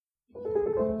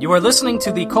You are listening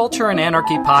to the Culture and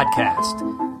Anarchy podcast.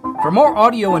 For more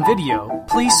audio and video,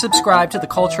 please subscribe to the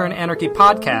Culture and Anarchy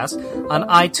podcast on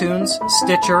iTunes,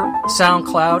 Stitcher,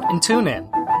 SoundCloud, and TuneIn.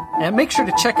 And make sure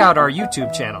to check out our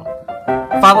YouTube channel.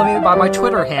 Follow me by my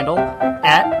Twitter handle,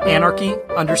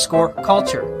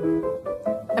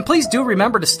 @anarchy_culture. And please do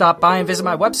remember to stop by and visit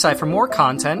my website for more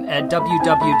content at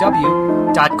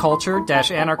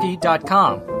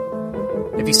www.culture-anarchy.com.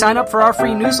 If you sign up for our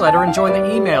free newsletter and join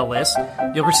the email list,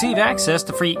 you'll receive access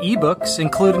to free ebooks,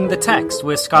 including the text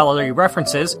with scholarly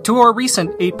references to our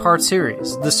recent 8-part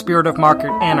series, The Spirit of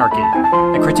Market Anarchy,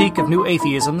 a critique of new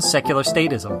atheism, secular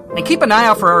statism. And keep an eye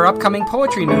out for our upcoming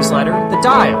poetry newsletter, The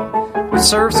Dial, which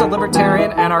serves the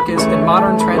libertarian, anarchist, and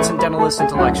modern transcendentalist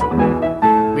intellectual.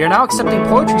 We are now accepting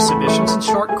poetry submissions and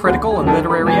short critical and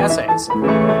literary essays.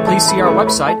 Please see our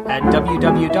website at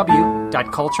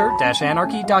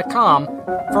www.culture-anarchy.com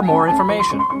for more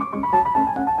information.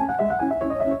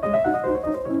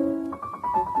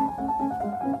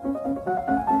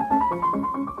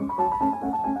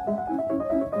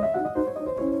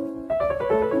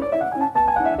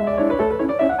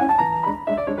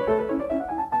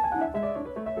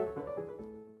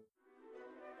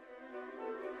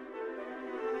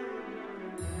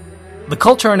 The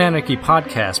Culture and Anarchy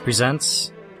podcast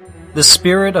presents The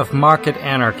Spirit of Market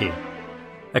Anarchy,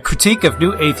 a critique of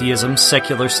new atheism,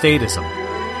 secular statism,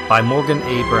 by Morgan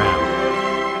A. Brown.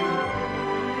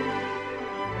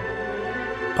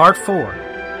 Part 4.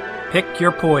 Pick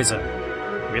your poison.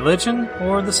 Religion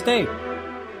or the state?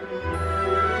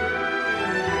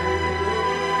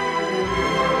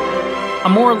 A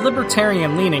more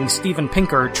libertarian-leaning Steven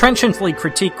Pinker trenchantly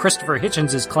critiqued Christopher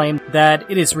Hitchens' claim that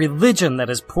it is religion that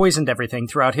has poisoned everything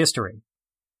throughout history.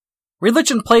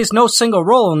 Religion plays no single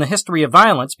role in the history of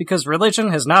violence because religion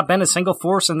has not been a single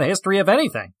force in the history of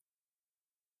anything.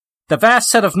 The vast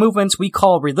set of movements we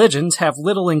call religions have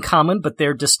little in common but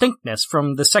their distinctness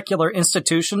from the secular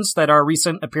institutions that are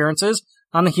recent appearances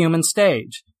on the human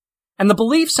stage. And the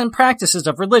beliefs and practices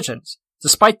of religions,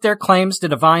 despite their claims to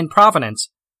divine provenance,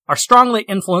 are strongly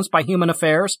influenced by human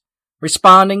affairs,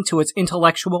 responding to its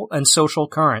intellectual and social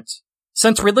currents.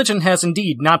 Since religion has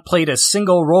indeed not played a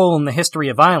single role in the history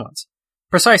of violence,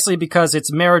 precisely because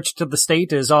its marriage to the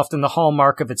state is often the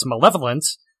hallmark of its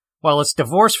malevolence, while its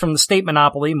divorce from the state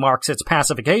monopoly marks its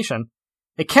pacification,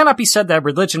 it cannot be said that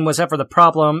religion was ever the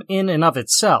problem in and of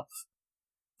itself.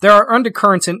 There are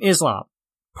undercurrents in Islam,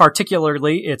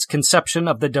 particularly its conception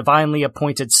of the divinely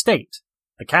appointed state,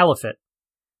 the caliphate,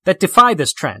 that defy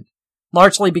this trend,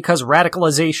 largely because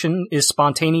radicalization is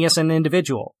spontaneous and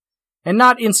individual, and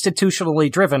not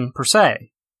institutionally driven per se.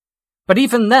 But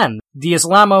even then, the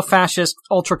Islamo-fascist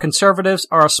ultra-conservatives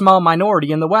are a small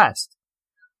minority in the West.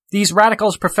 These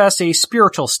radicals profess a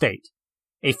spiritual state,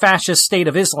 a fascist state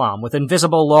of Islam with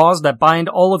invisible laws that bind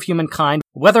all of humankind,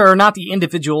 whether or not the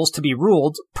individuals to be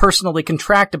ruled personally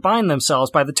contract to bind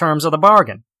themselves by the terms of the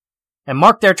bargain, and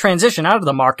mark their transition out of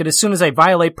the market as soon as they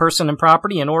violate person and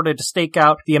property in order to stake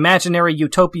out the imaginary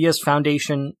utopia's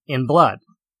foundation in blood.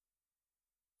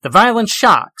 The violence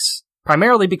shocks,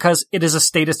 primarily because it is a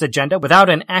statist agenda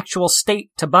without an actual state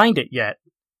to bind it yet.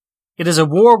 It is a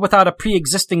war without a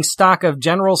pre-existing stock of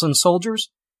generals and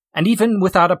soldiers, and even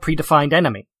without a predefined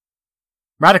enemy.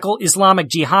 Radical Islamic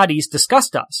jihadis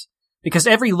disgust us, because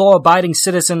every law-abiding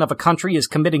citizen of a country is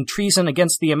committing treason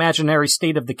against the imaginary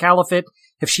state of the caliphate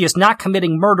if she is not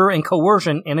committing murder and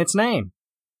coercion in its name.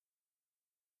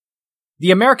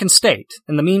 The American state,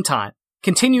 in the meantime,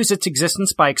 continues its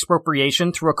existence by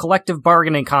expropriation through a collective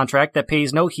bargaining contract that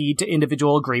pays no heed to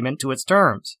individual agreement to its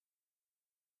terms.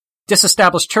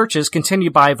 Disestablished churches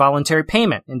continue by voluntary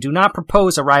payment and do not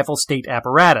propose a rival state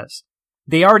apparatus.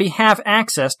 They already have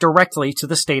access directly to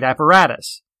the state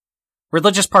apparatus.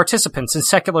 Religious participants in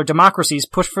secular democracies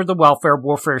push for the welfare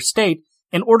warfare state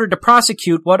in order to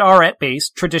prosecute what are at base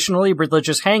traditionally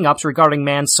religious hang-ups regarding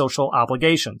man's social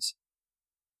obligations.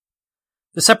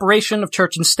 The separation of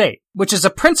church and state, which is a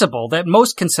principle that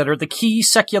most consider the key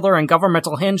secular and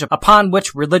governmental hinge upon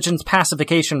which religion's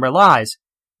pacification relies,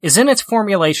 is in its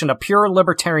formulation a pure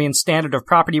libertarian standard of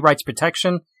property rights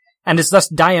protection and is thus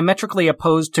diametrically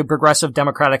opposed to progressive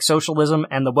democratic socialism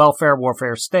and the welfare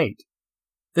warfare state.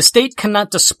 The state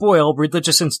cannot despoil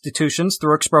religious institutions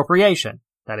through expropriation,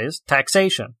 that is,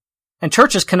 taxation. And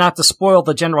churches cannot despoil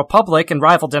the general public and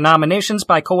rival denominations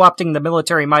by co-opting the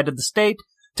military might of the state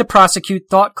to prosecute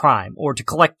thought crime or to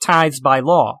collect tithes by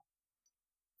law.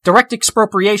 Direct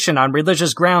expropriation on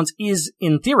religious grounds is,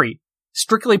 in theory,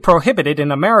 strictly prohibited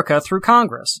in America through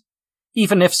Congress,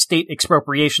 even if state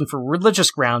expropriation for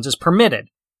religious grounds is permitted,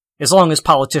 as long as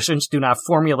politicians do not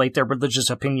formulate their religious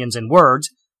opinions in words,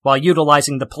 while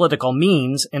utilizing the political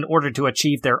means in order to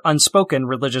achieve their unspoken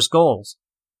religious goals.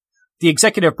 The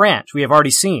executive branch, we have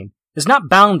already seen, is not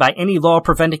bound by any law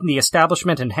preventing the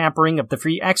establishment and hampering of the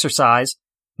free exercise,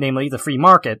 namely the free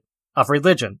market, of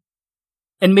religion.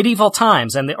 In medieval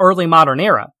times and the early modern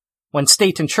era, when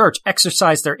state and church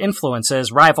exercised their influence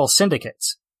as rival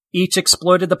syndicates, each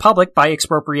exploited the public by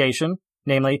expropriation,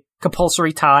 namely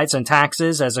compulsory tithes and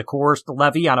taxes as a coerced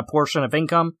levy on a portion of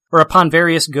income or upon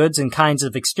various goods and kinds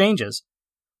of exchanges.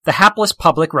 The hapless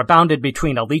public rebounded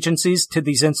between allegiances to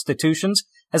these institutions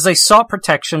as they sought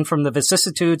protection from the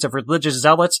vicissitudes of religious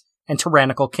zealots and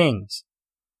tyrannical kings.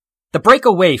 The break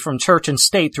away from church and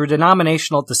state through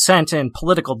denominational dissent and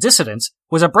political dissidence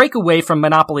was a break away from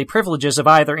monopoly privileges of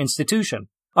either institution,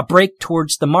 a break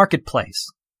towards the marketplace.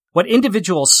 What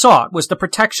individuals sought was the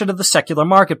protection of the secular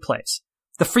marketplace,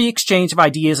 the free exchange of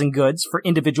ideas and goods for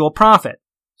individual profit,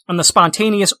 and the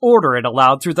spontaneous order it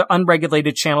allowed through the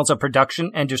unregulated channels of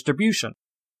production and distribution.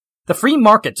 The free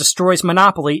market destroys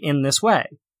monopoly in this way.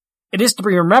 It is to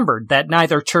be remembered that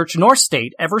neither church nor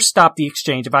state ever stopped the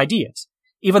exchange of ideas,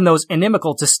 even those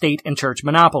inimical to state and church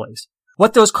monopolies.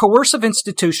 What those coercive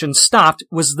institutions stopped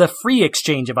was the free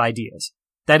exchange of ideas,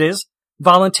 that is,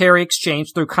 voluntary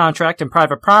exchange through contract and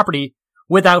private property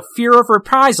without fear of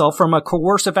reprisal from a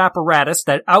coercive apparatus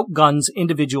that outguns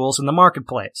individuals in the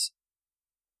marketplace.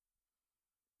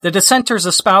 The dissenters'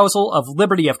 espousal of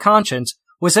liberty of conscience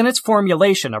was in its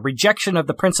formulation a rejection of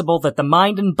the principle that the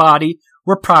mind and body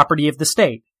were property of the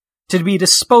state, to be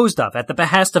disposed of at the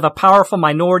behest of a powerful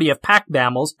minority of pack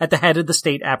mammals at the head of the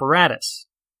state apparatus.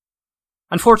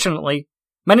 Unfortunately,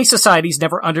 many societies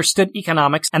never understood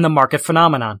economics and the market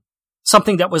phenomenon,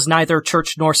 something that was neither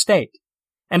church nor state,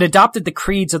 and adopted the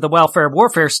creeds of the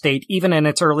welfare-warfare state even in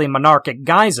its early monarchic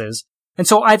guises, and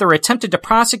so either attempted to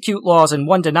prosecute laws in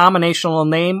one denominational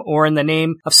name or in the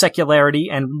name of secularity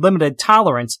and limited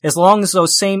tolerance as long as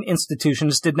those same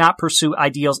institutions did not pursue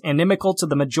ideals inimical to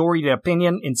the majority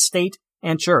opinion in state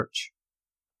and church.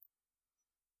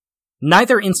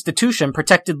 Neither institution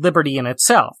protected liberty in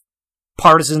itself.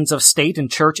 Partisans of state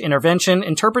and church intervention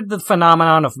interpreted the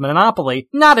phenomenon of monopoly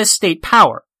not as state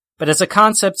power, but as a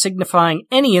concept signifying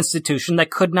any institution that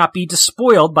could not be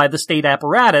despoiled by the state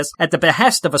apparatus at the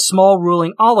behest of a small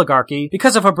ruling oligarchy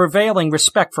because of a prevailing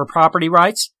respect for property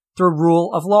rights through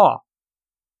rule of law.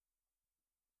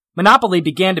 Monopoly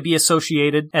began to be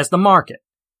associated as the market.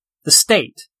 The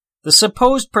state, the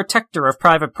supposed protector of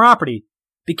private property,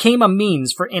 became a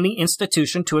means for any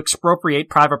institution to expropriate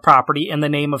private property in the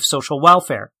name of social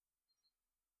welfare.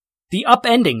 The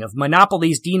upending of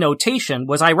monopoly's denotation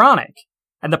was ironic,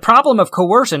 and the problem of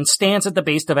coercion stands at the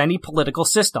base of any political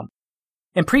system.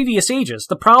 In previous ages,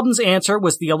 the problem's answer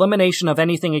was the elimination of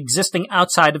anything existing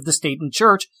outside of the state and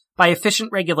church by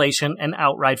efficient regulation and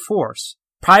outright force.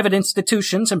 Private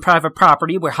institutions and private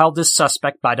property were held as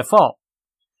suspect by default.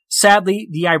 Sadly,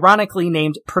 the ironically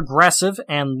named progressive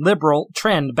and liberal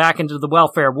trend back into the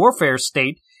welfare-warfare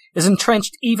state is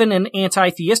entrenched even in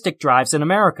anti-theistic drives in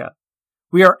America.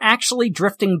 We are actually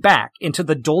drifting back into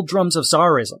the doldrums of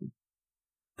Tsarism.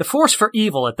 The force for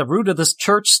evil at the root of this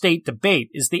church-state debate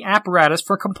is the apparatus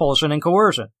for compulsion and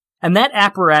coercion, and that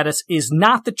apparatus is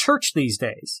not the church these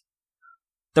days.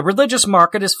 The religious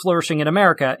market is flourishing in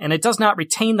America, and it does not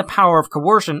retain the power of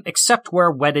coercion except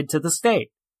where wedded to the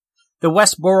state. The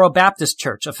Westboro Baptist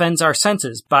Church offends our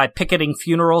senses by picketing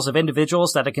funerals of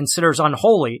individuals that it considers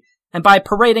unholy and by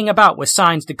parading about with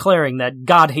signs declaring that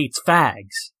God hates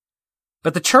fags.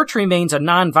 But the church remains a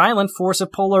nonviolent force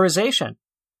of polarization.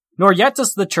 Nor yet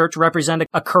does the church represent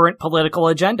a current political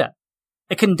agenda.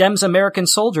 It condemns American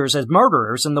soldiers as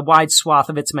murderers in the wide swath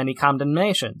of its many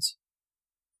condemnations.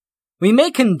 We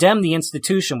may condemn the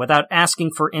institution without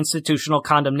asking for institutional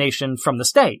condemnation from the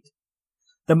state.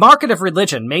 The market of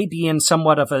religion may be in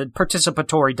somewhat of a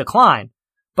participatory decline,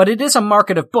 but it is a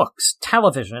market of books,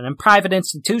 television, and private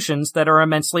institutions that are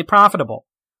immensely profitable,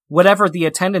 whatever the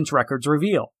attendance records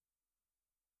reveal.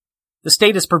 The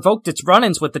state has provoked its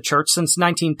run-ins with the church since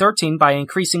 1913 by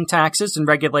increasing taxes and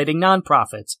regulating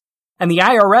nonprofits, and the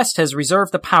IRS has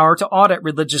reserved the power to audit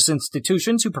religious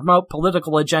institutions who promote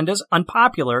political agendas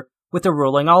unpopular with the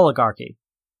ruling oligarchy.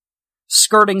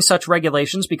 Skirting such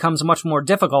regulations becomes much more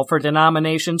difficult for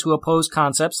denominations who oppose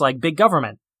concepts like big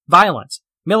government, violence,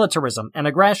 militarism, and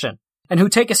aggression, and who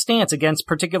take a stance against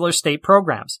particular state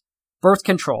programs, birth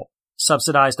control,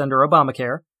 subsidized under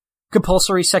Obamacare,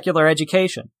 compulsory secular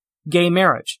education, gay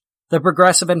marriage, the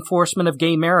progressive enforcement of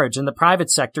gay marriage in the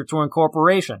private sector through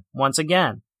incorporation, once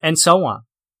again, and so on.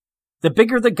 The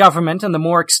bigger the government and the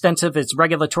more extensive its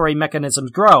regulatory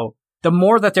mechanisms grow, the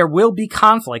more that there will be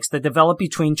conflicts that develop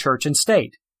between church and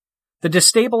state. The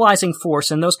destabilizing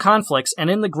force in those conflicts and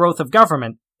in the growth of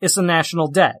government is the national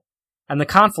debt, and the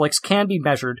conflicts can be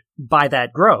measured by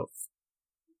that growth.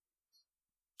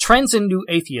 Trends in New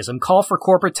Atheism call for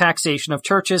corporate taxation of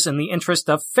churches in the interest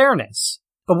of fairness.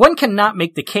 But one cannot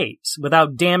make the case,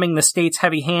 without damning the state's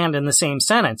heavy hand in the same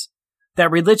sentence, that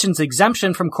religion's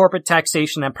exemption from corporate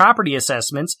taxation and property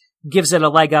assessments gives it a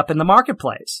leg up in the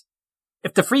marketplace.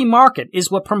 If the free market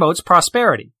is what promotes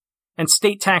prosperity, and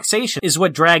state taxation is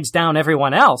what drags down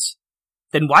everyone else,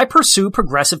 then why pursue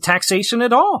progressive taxation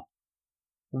at all?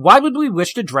 Why would we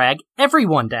wish to drag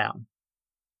everyone down?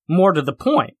 More to the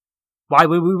point, why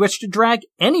would we wish to drag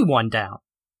anyone down?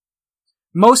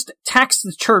 Most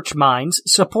tax-the-church minds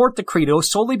support the credo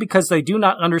solely because they do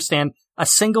not understand a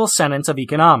single sentence of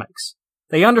economics.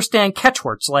 They understand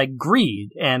catchwords like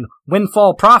greed and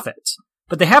windfall profits,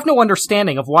 but they have no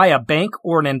understanding of why a bank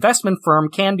or an investment firm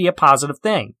can be a positive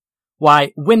thing,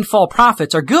 why windfall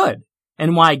profits are good,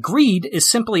 and why greed is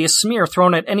simply a smear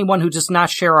thrown at anyone who does not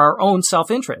share our own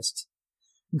self-interest.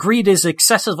 Greed is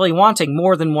excessively wanting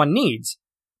more than one needs,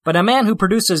 but a man who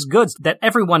produces goods that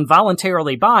everyone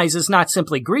voluntarily buys is not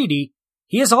simply greedy,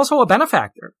 he is also a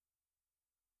benefactor.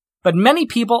 But many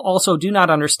people also do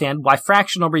not understand why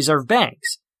fractional reserve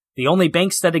banks, the only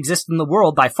banks that exist in the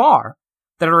world by far,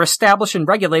 that are established and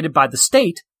regulated by the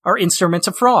state, are instruments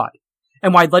of fraud,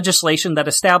 and why legislation that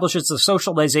establishes the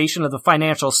socialization of the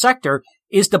financial sector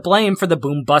is to blame for the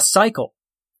boom-bust cycle.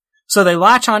 So they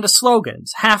latch onto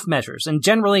slogans, half-measures, and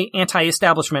generally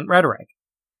anti-establishment rhetoric.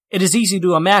 It is easy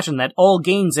to imagine that all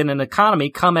gains in an economy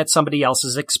come at somebody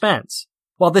else's expense.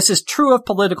 While this is true of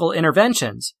political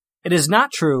interventions, it is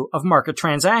not true of market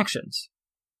transactions.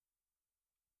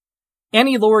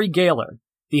 Annie Laurie Gaylor,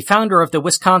 the founder of the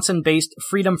Wisconsin-based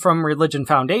Freedom from Religion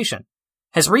Foundation,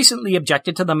 has recently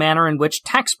objected to the manner in which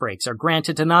tax breaks are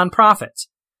granted to nonprofits,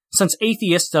 since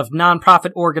atheists of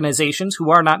nonprofit organizations who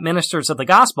are not ministers of the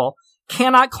gospel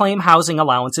cannot claim housing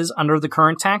allowances under the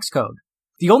current tax code.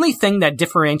 The only thing that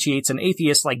differentiates an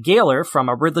atheist like Gaylor from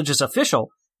a religious official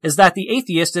is that the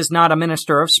atheist is not a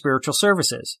minister of spiritual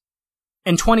services.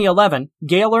 In 2011,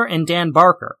 Gaylor and Dan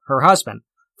Barker, her husband,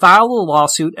 filed a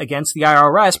lawsuit against the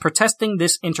IRS protesting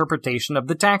this interpretation of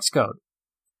the tax code.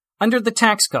 Under the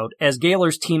tax code, as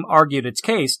Gaylor's team argued its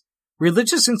case,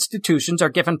 religious institutions are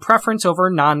given preference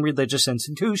over non-religious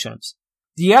institutions.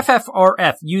 The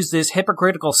FFRF used this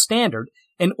hypocritical standard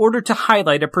in order to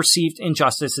highlight a perceived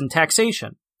injustice in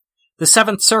taxation. The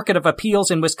Seventh Circuit of Appeals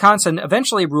in Wisconsin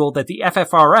eventually ruled that the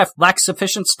FFRF lacks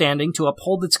sufficient standing to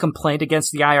uphold its complaint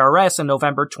against the IRS in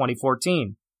November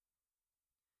 2014.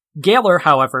 Gaylor,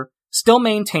 however, still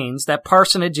maintains that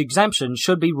parsonage exemptions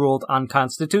should be ruled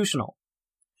unconstitutional.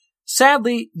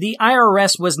 Sadly, the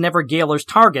IRS was never Gaylor's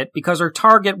target because her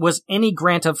target was any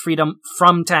grant of freedom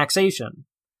from taxation.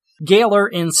 Gaylor,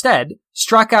 instead,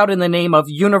 struck out in the name of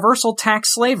universal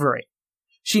tax slavery.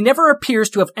 She never appears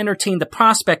to have entertained the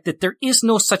prospect that there is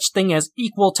no such thing as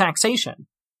equal taxation,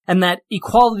 and that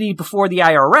equality before the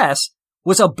IRS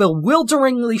was a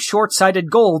bewilderingly short-sighted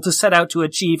goal to set out to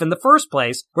achieve in the first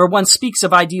place, where one speaks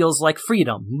of ideals like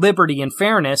freedom, liberty, and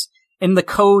fairness in the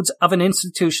codes of an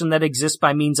institution that exists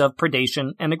by means of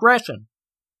predation and aggression.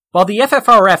 While the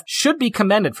FFRF should be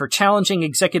commended for challenging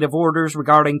executive orders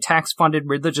regarding tax-funded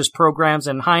religious programs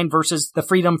in Hine versus the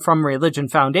Freedom from Religion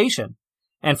Foundation,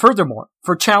 and furthermore,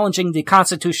 for challenging the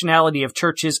constitutionality of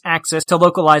churches' access to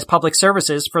localized public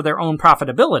services for their own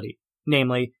profitability,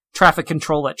 namely traffic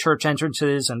control at church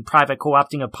entrances and private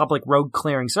co-opting of public road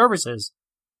clearing services,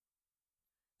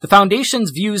 the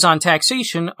Foundation's views on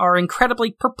taxation are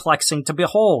incredibly perplexing to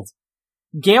behold.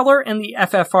 Gaylor and the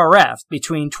FFRF,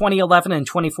 between 2011 and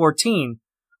 2014,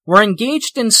 were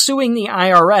engaged in suing the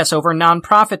IRS over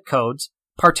nonprofit codes,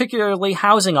 particularly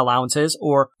housing allowances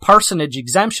or parsonage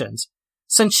exemptions,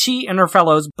 since she and her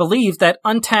fellows believe that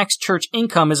untaxed church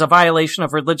income is a violation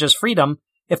of religious freedom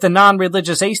if the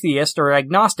non-religious atheist or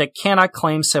agnostic cannot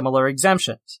claim similar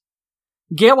exemptions.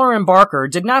 Gaylor and Barker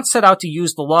did not set out to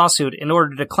use the lawsuit in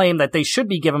order to claim that they should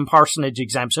be given parsonage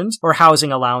exemptions or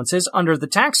housing allowances under the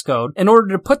tax code in order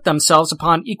to put themselves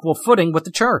upon equal footing with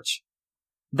the church.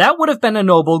 That would have been a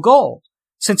noble goal,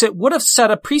 since it would have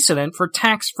set a precedent for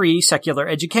tax-free secular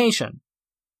education.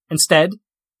 Instead,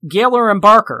 Gaylor and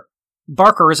Barker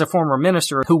is a former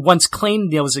minister who once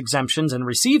claimed those exemptions and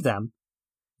received them,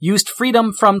 used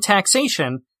freedom from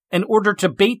taxation in order to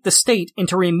bait the state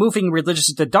into removing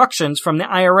religious deductions from the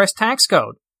IRS tax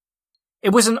code. It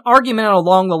was an argument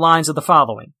along the lines of the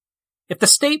following. If the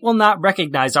state will not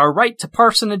recognize our right to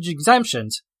parsonage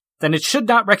exemptions, then it should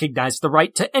not recognize the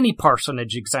right to any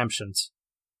parsonage exemptions.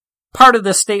 Part of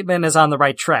this statement is on the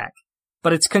right track,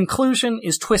 but its conclusion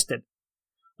is twisted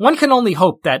One can only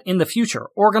hope that in the future,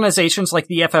 organizations like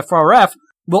the FFRF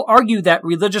will argue that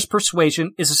religious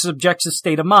persuasion is a subjective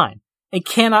state of mind and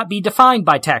cannot be defined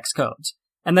by tax codes,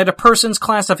 and that a person's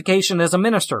classification as a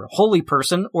minister, holy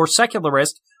person, or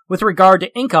secularist with regard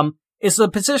to income is the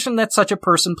position that such a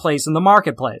person plays in the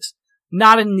marketplace,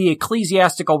 not in the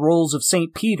ecclesiastical roles of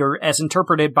St. Peter as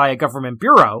interpreted by a government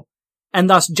bureau, and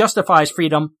thus justifies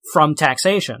freedom from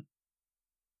taxation.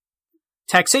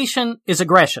 Taxation is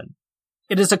aggression.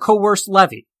 It is a coerced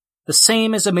levy, the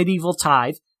same as a medieval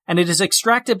tithe, and it is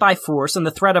extracted by force and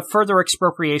the threat of further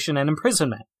expropriation and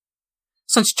imprisonment.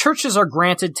 Since churches are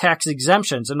granted tax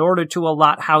exemptions in order to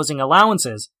allot housing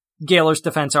allowances, Gaylor's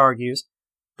defense argues,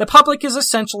 the public is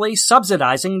essentially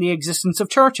subsidizing the existence of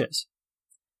churches.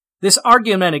 This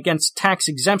argument against tax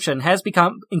exemption has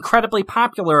become incredibly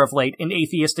popular of late in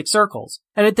atheistic circles,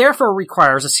 and it therefore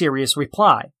requires a serious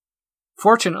reply.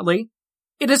 Fortunately,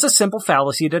 it is a simple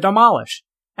fallacy to demolish,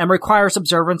 and requires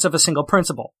observance of a single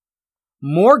principle.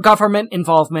 More government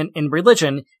involvement in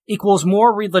religion equals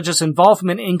more religious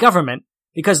involvement in government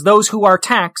because those who are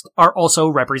taxed are also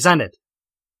represented.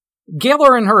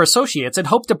 Gaylor and her associates had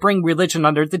hoped to bring religion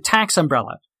under the tax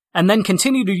umbrella, and then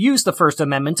continue to use the First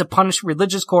Amendment to punish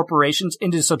religious corporations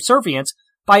into subservience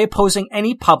by opposing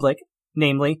any public,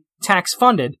 namely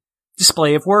tax-funded,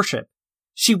 display of worship.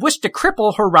 She wished to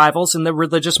cripple her rivals in the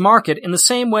religious market in the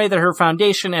same way that her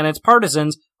foundation and its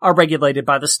partisans are regulated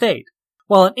by the state.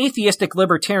 While an atheistic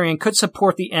libertarian could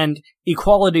support the end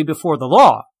equality before the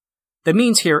law, the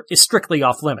means here is strictly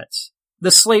off limits.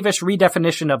 The slavish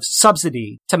redefinition of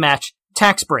subsidy to match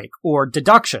tax break or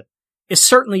deduction is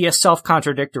certainly a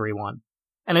self-contradictory one,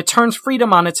 and it turns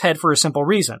freedom on its head for a simple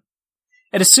reason.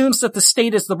 It assumes that the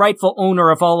state is the rightful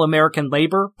owner of all American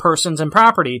labor, persons, and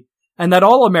property, and that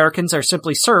all Americans are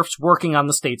simply serfs working on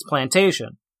the state's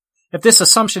plantation. If this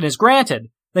assumption is granted,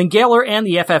 then Gaylor and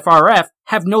the FFRF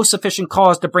have no sufficient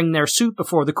cause to bring their suit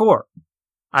before the court.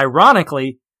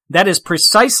 Ironically, that is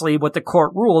precisely what the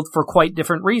court ruled for quite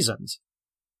different reasons.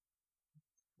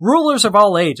 Rulers of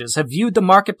all ages have viewed the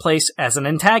marketplace as an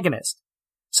antagonist.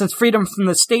 Since freedom from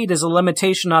the state is a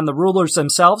limitation on the rulers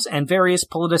themselves and various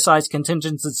politicized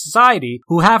contingents of society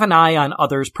who have an eye on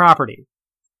others' property.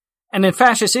 And in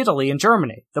fascist Italy and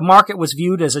Germany, the market was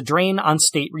viewed as a drain on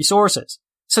state resources,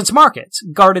 since markets,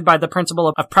 guarded by the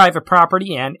principle of private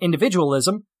property and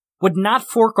individualism, would not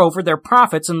fork over their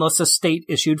profits unless the state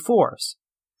issued force.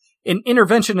 In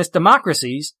interventionist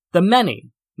democracies, the many,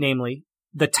 namely,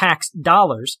 the taxed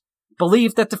dollars,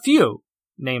 believe that the few,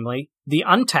 namely, the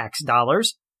untaxed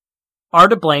dollars, are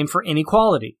to blame for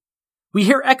inequality. We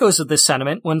hear echoes of this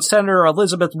sentiment when Senator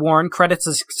Elizabeth Warren credits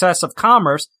the success of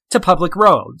commerce to public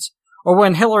roads, or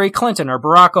when Hillary Clinton or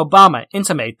Barack Obama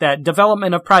intimate that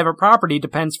development of private property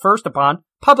depends first upon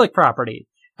public property,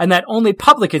 and that only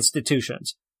public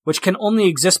institutions, which can only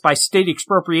exist by state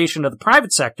expropriation of the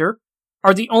private sector,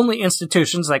 are the only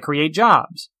institutions that create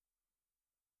jobs.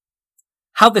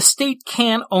 How the state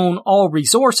can own all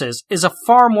resources is a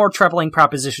far more troubling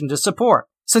proposition to support,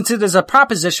 since it is a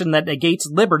proposition that negates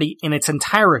liberty in its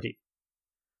entirety.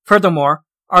 Furthermore,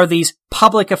 are these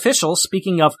public officials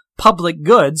speaking of public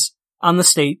goods on the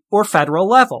state or federal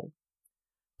level?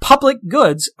 Public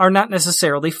goods are not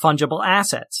necessarily fungible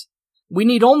assets. We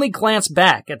need only glance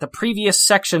back at the previous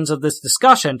sections of this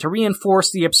discussion to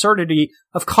reinforce the absurdity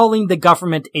of calling the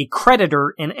government a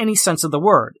creditor in any sense of the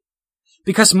word.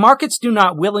 Because markets do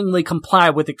not willingly comply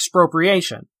with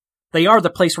expropriation, they are the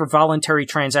place where voluntary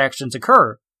transactions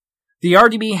occur. They are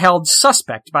to be held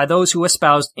suspect by those who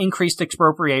espoused increased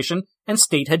expropriation and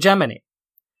state hegemony.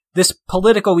 This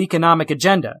politico-economic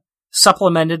agenda,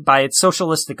 supplemented by its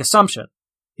socialistic assumption,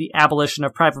 the abolition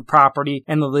of private property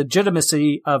and the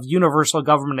legitimacy of universal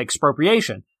government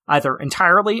expropriation, either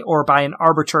entirely or by an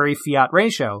arbitrary fiat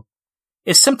ratio,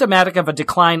 is symptomatic of a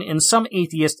decline in some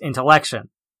atheist intellection.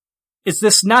 Is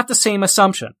this not the same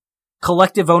assumption,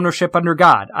 collective ownership under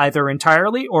God, either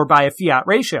entirely or by a fiat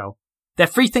ratio,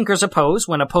 that freethinkers oppose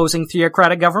when opposing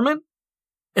theocratic government?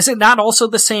 Is it not also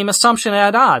the same assumption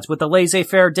at odds with the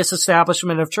laissez-faire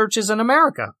disestablishment of churches in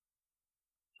America?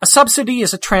 A subsidy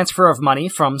is a transfer of money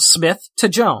from Smith to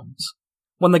Jones.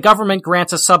 When the government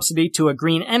grants a subsidy to a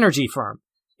green energy firm,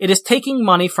 it is taking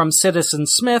money from citizen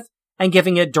Smith and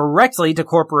giving it directly to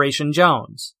Corporation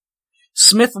Jones.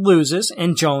 Smith loses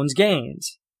and Jones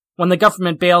gains. When the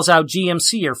government bails out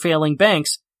GMC or failing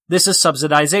banks, this is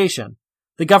subsidization.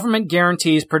 The government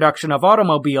guarantees production of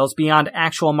automobiles beyond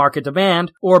actual market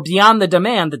demand or beyond the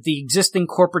demand that the existing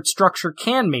corporate structure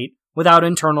can meet without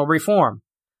internal reform,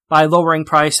 by lowering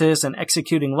prices and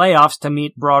executing layoffs to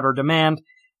meet broader demand,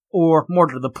 or, more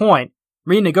to the point,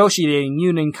 renegotiating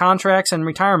union contracts and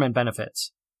retirement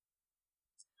benefits.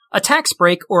 A tax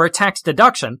break or a tax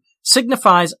deduction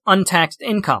signifies untaxed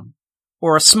income,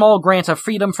 or a small grant of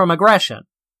freedom from aggression,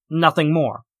 nothing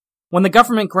more. When the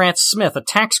government grants Smith a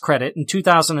tax credit in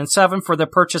 2007 for the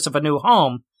purchase of a new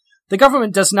home, the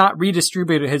government does not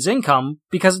redistribute his income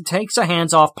because it takes a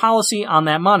hands-off policy on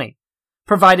that money,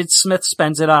 provided Smith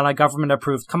spends it on a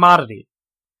government-approved commodity.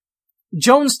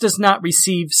 Jones does not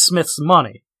receive Smith's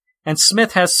money, and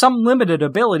Smith has some limited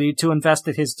ability to invest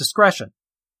at his discretion.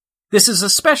 This is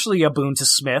especially a boon to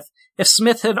Smith if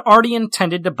Smith had already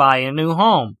intended to buy a new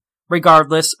home,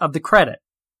 regardless of the credit.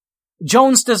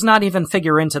 Jones does not even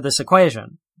figure into this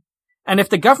equation. And if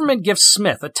the government gives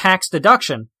Smith a tax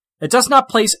deduction, it does not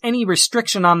place any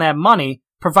restriction on that money,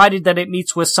 provided that it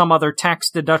meets with some other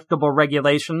tax-deductible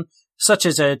regulation, such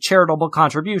as a charitable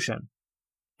contribution.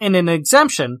 In an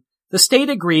exemption, the state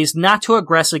agrees not to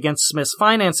aggress against Smith's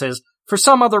finances for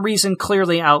some other reason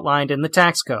clearly outlined in the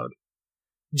tax code.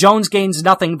 Jones gains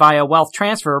nothing via wealth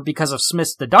transfer because of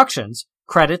Smith's deductions,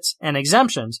 credits, and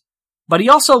exemptions, but he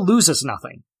also loses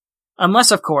nothing.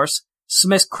 Unless, of course,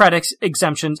 Smith's credits,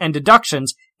 exemptions, and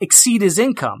deductions exceed his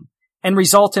income and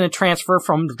result in a transfer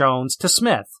from Jones to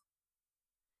Smith.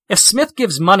 If Smith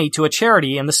gives money to a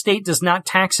charity and the state does not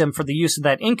tax him for the use of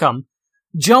that income,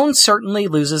 Jones certainly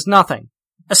loses nothing,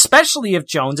 especially if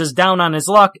Jones is down on his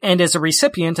luck and is a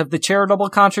recipient of the charitable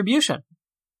contribution.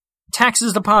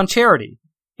 Taxes upon charity,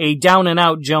 a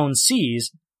down-and-out Jones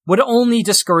sees, would only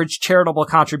discourage charitable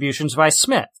contributions by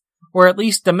Smith, or at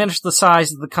least diminish the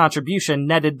size of the contribution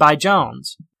netted by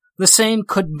Jones. The same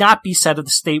could not be said of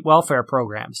the state welfare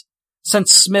programs,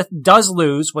 since Smith does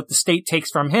lose what the state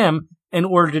takes from him in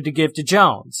order to give to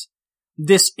Jones.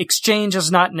 This exchange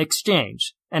is not an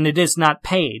exchange, and it is not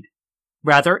paid.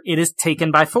 Rather, it is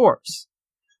taken by force.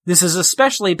 This is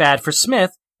especially bad for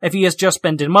Smith if he has just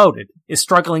been demoted, is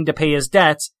struggling to pay his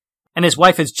debts, and his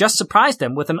wife has just surprised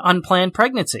him with an unplanned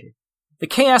pregnancy. The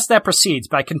chaos that proceeds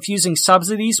by confusing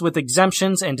subsidies with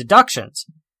exemptions and deductions,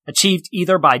 achieved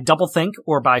either by doublethink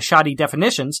or by shoddy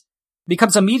definitions,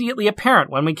 becomes immediately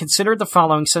apparent when we consider the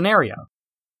following scenario.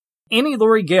 Annie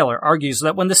Laurie Gaylor argues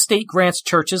that when the state grants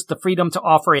churches the freedom to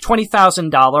offer a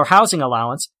 $20,000 housing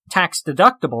allowance,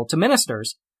 tax-deductible, to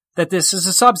ministers, that this is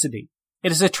a subsidy.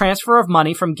 It is a transfer of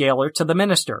money from Gaylor to the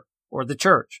minister, or the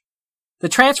church. The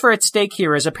transfer at stake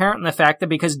here is apparent in the fact that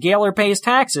because Gaylor pays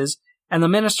taxes, and the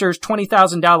minister's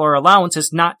 $20,000 allowance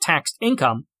is not taxed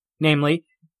income, namely,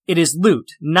 it is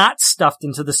loot, not stuffed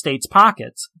into the state's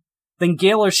pockets, then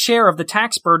Gaylor's share of the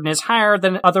tax burden is higher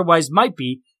than it otherwise might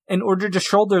be in order to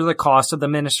shoulder the cost of the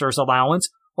minister's allowance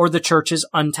or the church's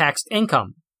untaxed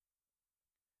income.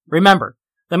 Remember,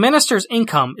 the minister's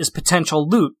income is potential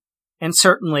loot, and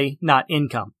certainly not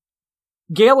income.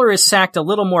 Gaylor is sacked a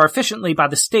little more efficiently by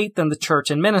the state than the church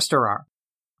and minister are.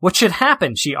 What should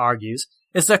happen, she argues,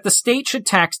 is that the state should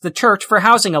tax the church for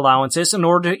housing allowances in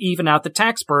order to even out the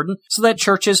tax burden so that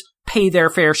churches pay their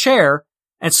fair share,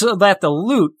 and so that the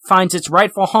loot finds its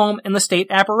rightful home in the state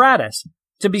apparatus,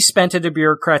 to be spent at a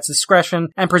bureaucrat's discretion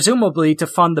and presumably to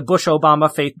fund the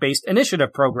Bush-Obama faith-based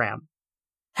initiative program.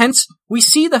 Hence, we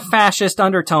see the fascist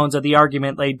undertones of the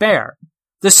argument laid bare.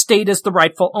 The state is the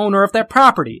rightful owner of that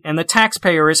property, and the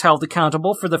taxpayer is held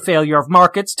accountable for the failure of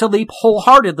markets to leap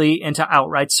wholeheartedly into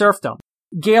outright serfdom.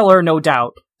 Gaylor, no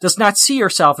doubt, does not see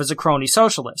herself as a crony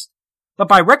socialist, but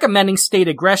by recommending state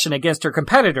aggression against her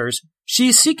competitors, she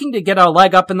is seeking to get a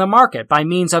leg up in the market by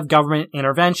means of government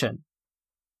intervention.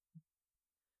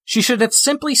 She should have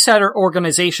simply set her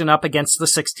organization up against the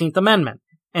 16th Amendment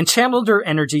and channeled her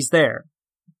energies there.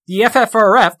 The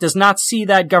FFRF does not see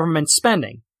that government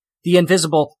spending. The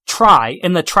invisible try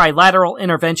in the trilateral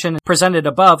intervention presented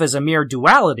above as a mere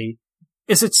duality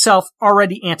is itself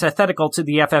already antithetical to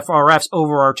the FFRF's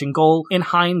overarching goal in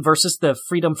Hine versus the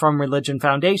Freedom from Religion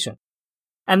Foundation.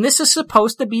 And this is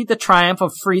supposed to be the triumph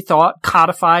of free thought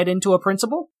codified into a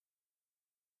principle?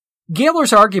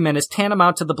 Gaylor's argument is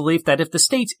tantamount to the belief that if the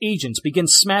state's agents begin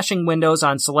smashing windows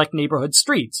on select neighborhood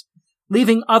streets,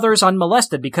 leaving others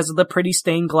unmolested because of the pretty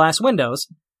stained glass windows,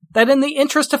 that in the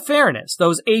interest of fairness,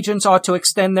 those agents ought to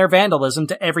extend their vandalism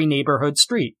to every neighborhood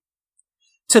street.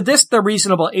 To this, the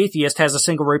reasonable atheist has a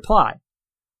single reply.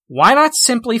 Why not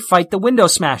simply fight the window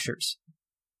smashers?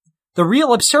 The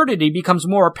real absurdity becomes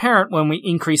more apparent when we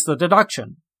increase the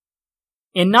deduction.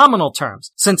 In nominal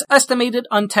terms, since estimated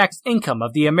untaxed income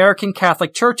of the American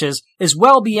Catholic churches is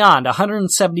well beyond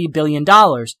 $170 billion,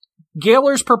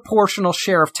 Gaylor's proportional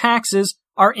share of taxes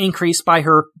are increased by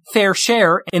her fair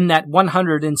share in that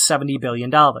 $170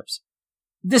 billion.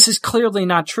 This is clearly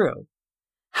not true.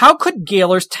 How could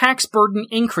Gaylor's tax burden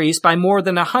increase by more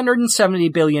than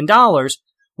 $170 billion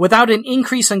without an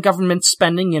increase in government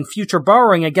spending and future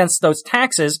borrowing against those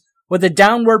taxes, with a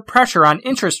downward pressure on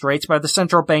interest rates by the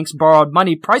central bank's borrowed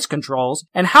money price controls?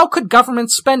 And how could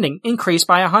government spending increase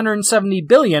by $170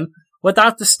 billion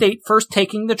without the state first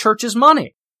taking the church's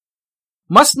money?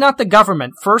 Must not the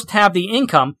government first have the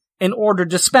income in order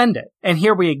to spend it? And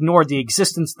here we ignore the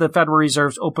existence of the Federal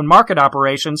Reserve's open market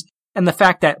operations and the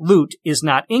fact that loot is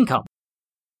not income.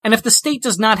 And if the state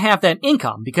does not have that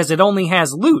income because it only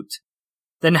has loot,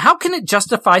 then how can it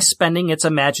justify spending its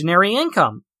imaginary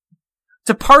income?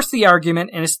 To parse the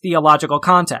argument in its theological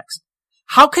context,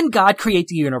 how can God create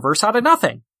the universe out of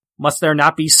nothing? Must there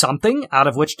not be something out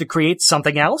of which to create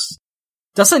something else?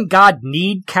 Doesn't God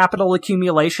need capital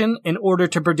accumulation in order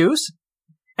to produce?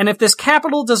 And if this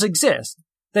capital does exist,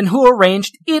 then who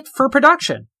arranged it for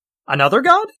production? Another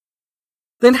God?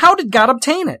 Then how did God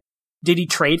obtain it? Did he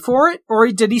trade for it, or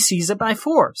did he seize it by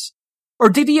force? Or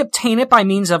did he obtain it by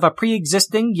means of a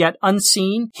pre-existing yet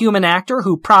unseen human actor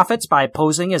who profits by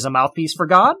posing as a mouthpiece for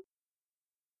God?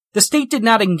 The state did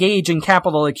not engage in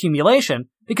capital accumulation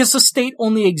because the state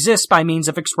only exists by means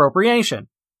of expropriation,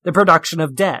 the production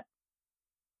of debt.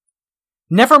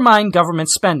 Never mind government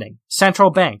spending, central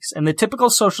banks, and the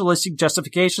typical socialistic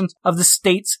justifications of the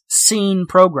state's seen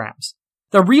programs.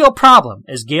 The real problem,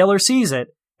 as Gaylor sees it,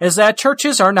 is that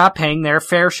churches are not paying their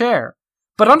fair share.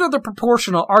 But under the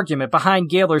proportional argument behind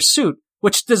Gaylor's suit,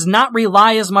 which does not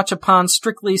rely as much upon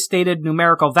strictly stated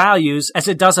numerical values as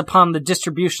it does upon the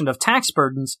distribution of tax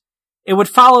burdens, it would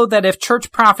follow that if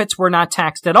church profits were not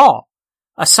taxed at all,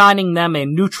 assigning them a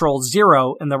neutral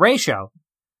 0 in the ratio,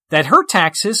 that her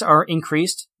taxes are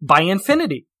increased by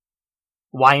infinity.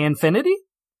 Why infinity?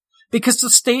 Because the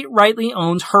state rightly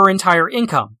owns her entire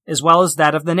income, as well as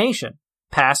that of the nation,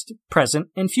 past, present,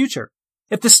 and future.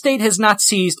 If the state has not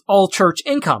seized all church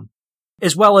income,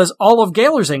 as well as all of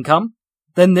Gaylor's income,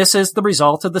 then this is the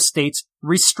result of the state's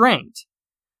restraint.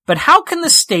 But how can the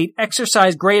state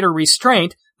exercise greater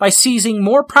restraint by seizing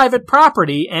more private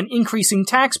property and increasing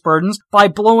tax burdens by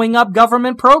blowing up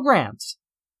government programs?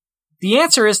 The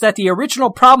answer is that the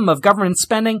original problem of government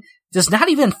spending does not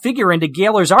even figure into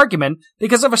Gaylor's argument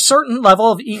because of a certain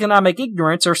level of economic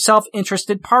ignorance or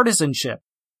self-interested partisanship.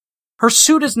 Her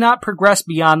suit has not progressed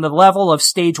beyond the level of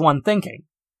stage 1 thinking.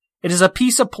 It is a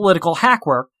piece of political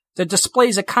hackwork that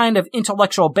displays a kind of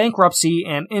intellectual bankruptcy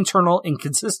and internal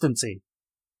inconsistency.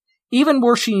 Even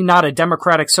were she not a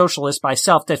democratic socialist by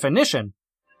self-definition,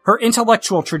 her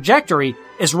intellectual trajectory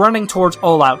is running towards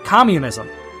all-out communism.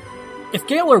 If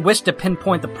Gaylor wished to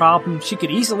pinpoint the problem, she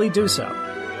could easily do so.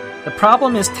 The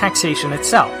problem is taxation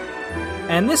itself,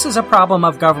 and this is a problem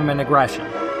of government aggression.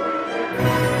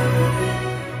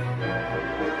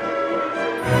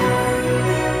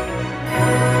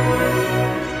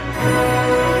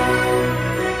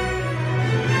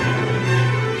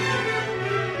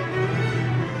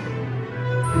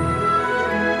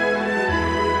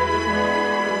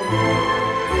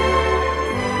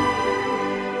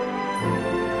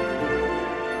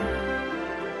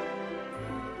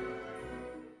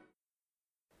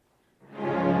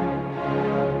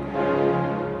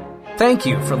 Thank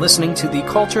you for listening to the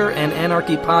Culture and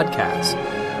Anarchy podcast.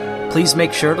 Please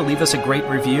make sure to leave us a great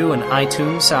review in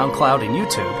iTunes, SoundCloud, and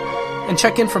YouTube, and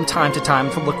check in from time to time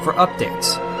to look for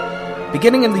updates.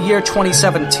 Beginning in the year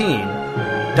 2017,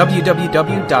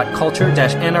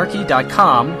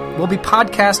 www.culture-anarchy.com will be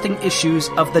podcasting issues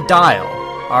of The Dial,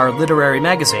 our literary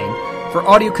magazine, for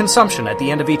audio consumption at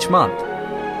the end of each month.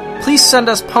 Please send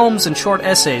us poems and short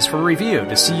essays for review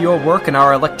to see your work in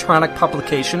our electronic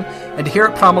publication and to hear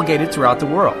it promulgated throughout the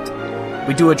world.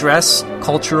 We do address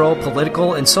cultural,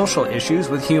 political, and social issues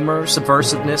with humor,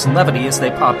 subversiveness, and levity as they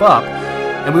pop up,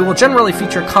 and we will generally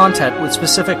feature content with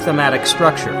specific thematic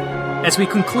structure. As we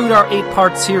conclude our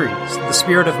 8-part series, The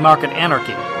Spirit of Market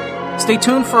Anarchy, stay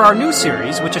tuned for our new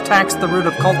series, which attacks the root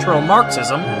of cultural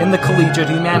Marxism in the collegiate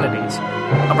humanities,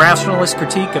 a rationalist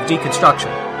critique of deconstruction,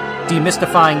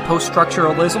 demystifying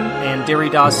post-structuralism, and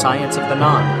Derrida's Science of the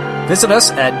Non. Visit us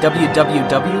at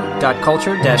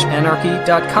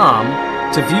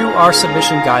www.culture-anarchy.com to view our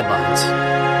submission guidelines.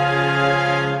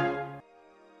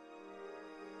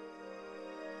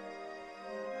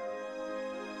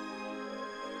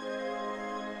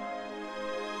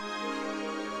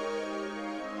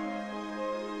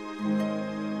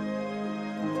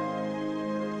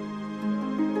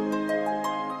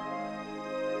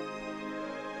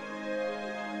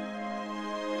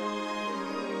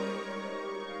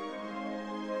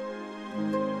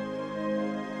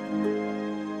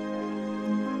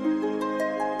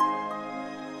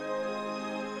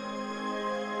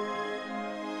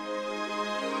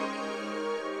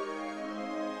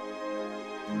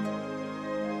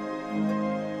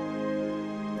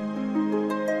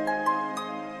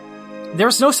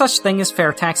 There's no such thing as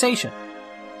fair taxation.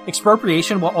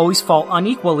 Expropriation will always fall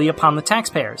unequally upon the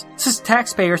taxpayers, since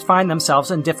taxpayers find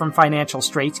themselves in different financial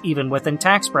straits even within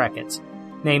tax brackets.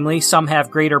 Namely, some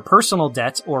have greater personal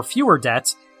debts or fewer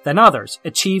debts than others,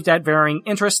 achieved at varying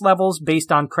interest levels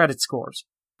based on credit scores.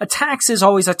 A tax is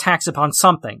always a tax upon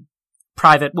something,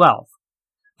 private wealth.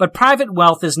 But private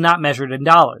wealth is not measured in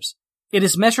dollars. It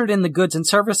is measured in the goods and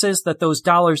services that those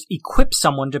dollars equip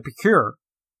someone to procure.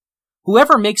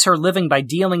 Whoever makes her living by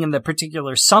dealing in the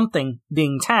particular something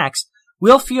being taxed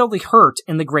will feel the hurt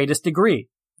in the greatest degree.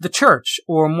 The church,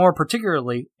 or more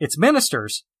particularly its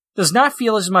ministers, does not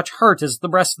feel as much hurt as the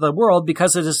rest of the world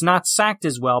because it is not sacked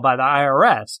as well by the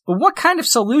IRS. But what kind of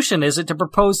solution is it to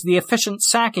propose the efficient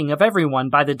sacking of everyone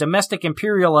by the domestic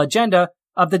imperial agenda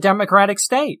of the democratic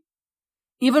state?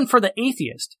 Even for the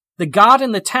atheist, the God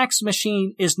in the tax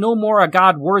machine is no more a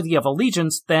God worthy of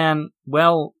allegiance than,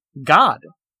 well, God.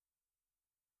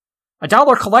 A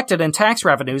dollar collected in tax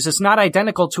revenues is not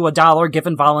identical to a dollar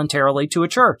given voluntarily to a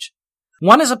church.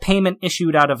 One is a payment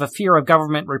issued out of a fear of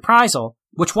government reprisal,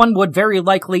 which one would very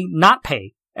likely not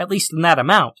pay, at least in that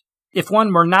amount, if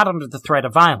one were not under the threat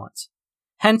of violence.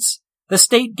 Hence, the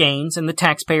state gains and the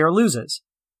taxpayer loses.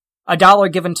 A dollar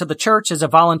given to the church is a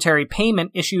voluntary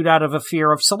payment issued out of a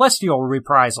fear of celestial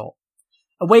reprisal,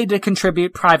 a way to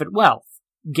contribute private wealth,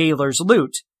 Gayler's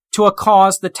loot, to a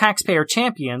cause the taxpayer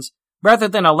champions, rather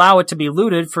than allow it to be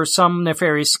looted for some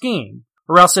nefarious scheme,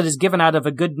 or else it is given out of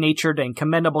a good-natured and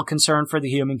commendable concern for the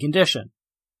human condition.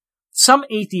 Some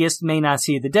atheists may not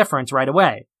see the difference right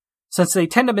away, since they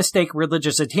tend to mistake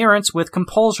religious adherence with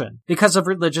compulsion because of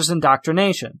religious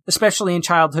indoctrination, especially in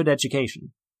childhood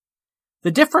education.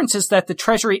 The difference is that the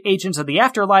treasury agents of the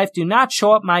afterlife do not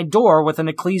show up my door with an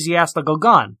ecclesiastical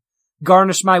gun,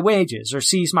 garnish my wages, or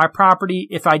seize my property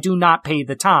if I do not pay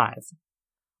the tithe.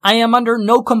 I am under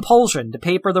no compulsion to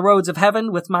paper the roads of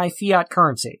heaven with my fiat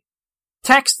currency.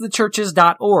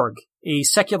 TaxTheChurches.org, a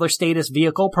secular status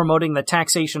vehicle promoting the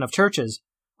taxation of churches,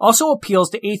 also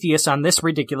appeals to atheists on this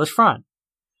ridiculous front.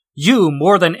 You,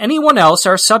 more than anyone else,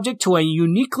 are subject to a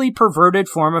uniquely perverted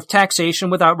form of taxation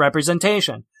without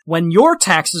representation, when your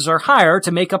taxes are higher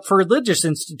to make up for religious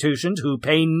institutions who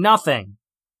pay nothing.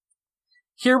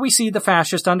 Here we see the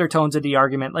fascist undertones of the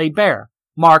argument laid bare.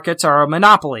 Markets are a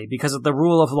monopoly because of the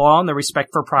rule of law and the respect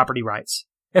for property rights.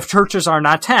 If churches are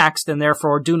not taxed and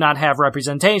therefore do not have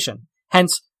representation,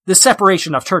 hence the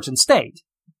separation of church and state,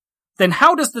 then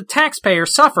how does the taxpayer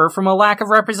suffer from a lack of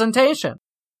representation?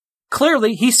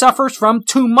 Clearly, he suffers from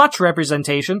too much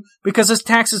representation because his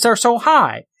taxes are so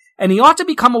high, and he ought to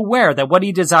become aware that what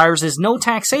he desires is no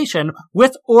taxation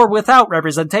with or without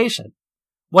representation.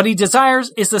 What he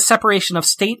desires is the separation of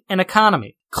state and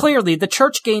economy. Clearly, the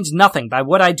church gains nothing by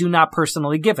what I do not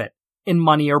personally give it, in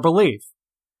money or belief.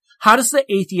 How does the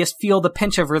atheist feel the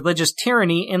pinch of religious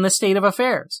tyranny in the state of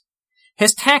affairs?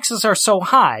 His taxes are so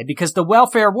high because the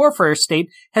welfare warfare state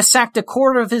has sacked a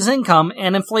quarter of his income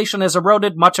and inflation has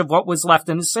eroded much of what was left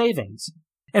in his savings.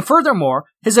 And furthermore,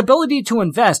 his ability to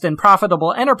invest in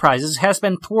profitable enterprises has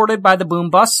been thwarted by the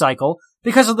boom-bust cycle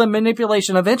because of the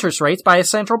manipulation of interest rates by a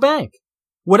central bank.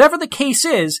 Whatever the case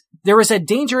is, there is a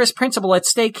dangerous principle at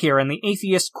stake here in the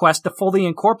atheist's quest to fully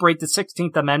incorporate the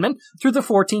 16th Amendment through the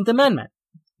 14th Amendment.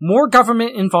 More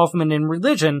government involvement in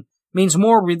religion means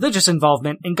more religious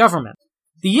involvement in government.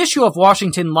 The issue of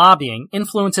Washington lobbying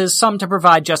influences some to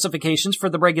provide justifications for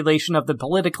the regulation of the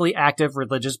politically active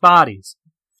religious bodies.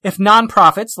 If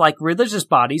nonprofits like religious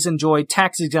bodies enjoy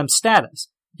tax-exempt status,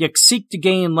 yet seek to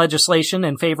gain legislation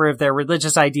in favor of their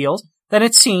religious ideals, then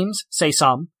it seems, say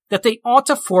some, that they ought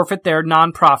to forfeit their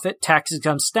nonprofit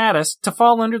tax-exempt status to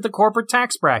fall under the corporate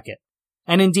tax bracket.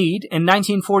 And indeed, in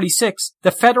 1946,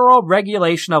 the Federal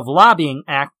Regulation of Lobbying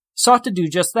Act sought to do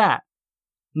just that.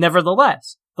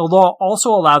 Nevertheless, the law also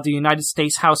allowed the United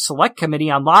States House Select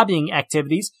Committee on Lobbying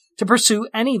Activities to pursue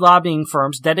any lobbying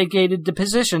firms dedicated to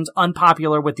positions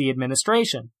unpopular with the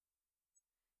administration.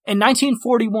 In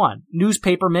 1941,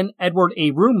 newspaperman Edward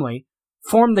A. Roomley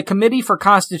formed the Committee for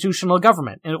Constitutional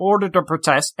Government in order to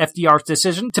protest FDR's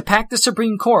decision to pack the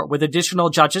Supreme Court with additional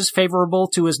judges favorable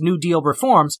to his New Deal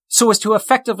reforms so as to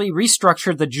effectively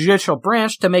restructure the judicial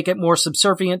branch to make it more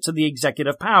subservient to the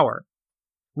executive power.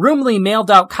 Roomley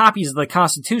mailed out copies of the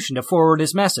Constitution to forward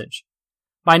his message.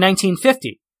 By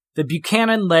 1950, the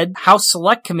Buchanan-led House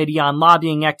Select Committee on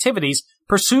Lobbying Activities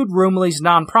pursued Roomley's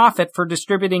nonprofit for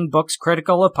distributing books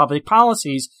critical of public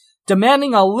policies,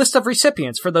 demanding a list of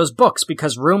recipients for those books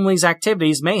because Roomley's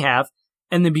activities may have,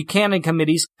 and the Buchanan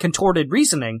Committee's contorted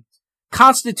reasoning,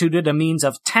 constituted a means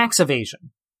of tax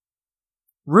evasion.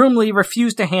 Roomley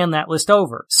refused to hand that list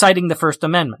over, citing the First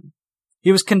Amendment.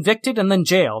 He was convicted and then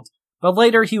jailed, but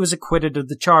later he was acquitted of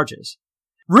the charges.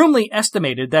 Rumley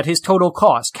estimated that his total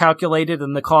cost, calculated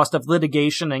in the cost of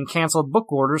litigation and canceled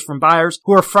book orders from buyers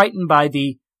who were frightened by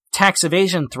the tax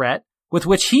evasion threat with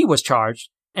which he was charged,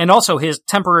 and also his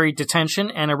temporary detention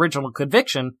and original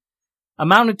conviction,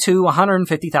 amounted to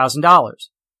 $150,000.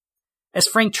 As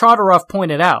Frank Chodoroff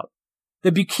pointed out,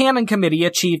 the Buchanan Committee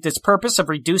achieved its purpose of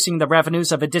reducing the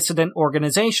revenues of a dissident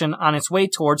organization on its way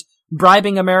towards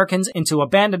bribing Americans into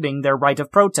abandoning their right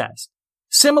of protest.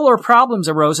 Similar problems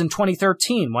arose in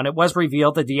 2013 when it was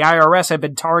revealed that the IRS had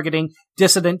been targeting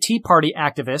dissident Tea Party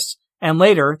activists and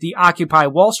later the Occupy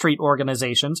Wall Street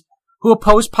organizations who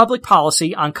opposed public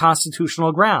policy on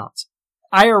constitutional grounds.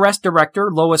 IRS Director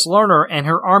Lois Lerner and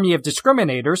her army of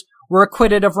discriminators were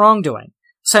acquitted of wrongdoing,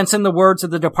 since in the words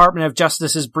of the Department of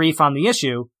Justice's brief on the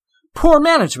issue, poor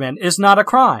management is not a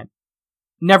crime.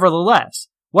 Nevertheless,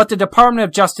 what the Department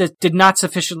of Justice did not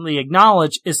sufficiently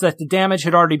acknowledge is that the damage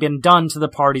had already been done to the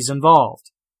parties involved.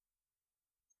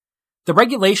 The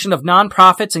regulation of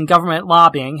nonprofits and government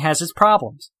lobbying has its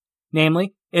problems.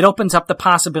 Namely, it opens up the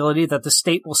possibility that the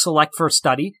state will select for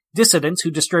study dissidents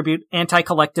who distribute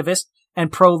anti-collectivist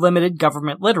and pro-limited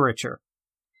government literature.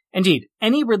 Indeed,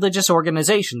 any religious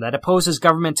organization that opposes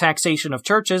government taxation of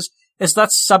churches is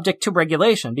thus subject to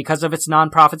regulation because of its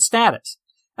nonprofit status,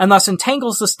 and thus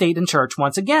entangles the state and church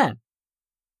once again.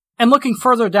 And looking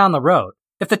further down the road,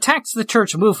 if the tax the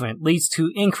church movement leads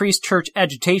to increased church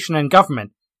agitation in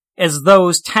government as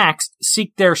those taxed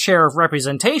seek their share of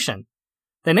representation,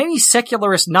 then any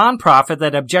secularist nonprofit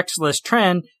that objects to this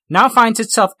trend now finds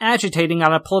itself agitating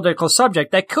on a political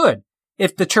subject that could,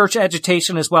 if the church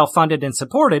agitation is well funded and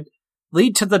supported,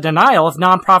 lead to the denial of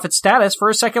nonprofit status for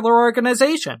a secular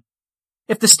organization.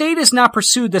 If the state has not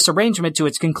pursued this arrangement to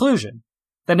its conclusion,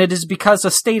 then it is because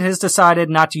the state has decided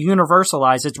not to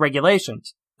universalize its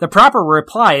regulations. The proper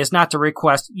reply is not to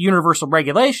request universal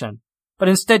regulation, but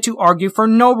instead to argue for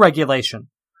no regulation,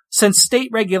 since state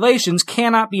regulations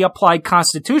cannot be applied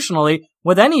constitutionally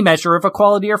with any measure of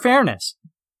equality or fairness.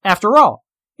 After all,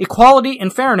 equality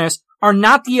and fairness are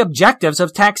not the objectives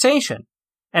of taxation,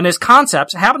 and as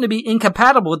concepts happen to be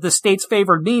incompatible with the state's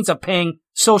favored means of paying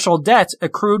social debts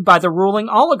accrued by the ruling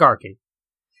oligarchy.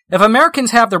 If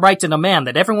Americans have the right to demand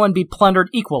that everyone be plundered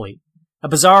equally, a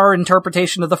bizarre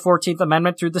interpretation of the 14th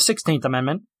Amendment through the 16th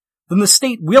Amendment, then the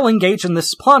state will engage in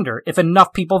this plunder if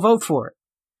enough people vote for it.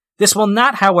 This will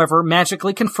not, however,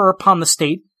 magically confer upon the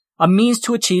state a means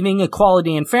to achieving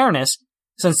equality and fairness,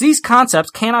 since these concepts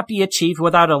cannot be achieved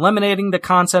without eliminating the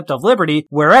concept of liberty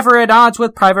wherever at odds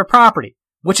with private property,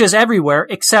 which is everywhere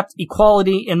except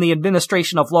equality in the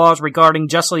administration of laws regarding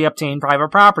justly obtained private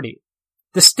property.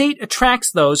 The state attracts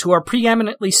those who are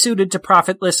preeminently suited to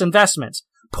profitless investments,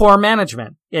 poor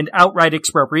management, and outright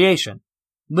expropriation,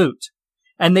 loot,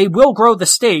 and they will grow the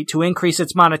state to increase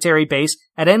its monetary base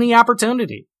at any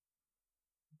opportunity.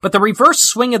 But the reverse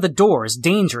swing of the door is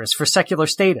dangerous for secular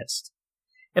statists.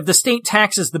 If the state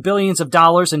taxes the billions of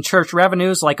dollars in church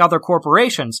revenues like other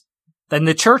corporations, then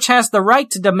the church has the right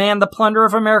to demand the plunder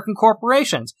of American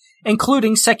corporations,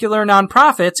 including secular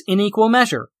nonprofits, in equal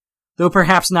measure, though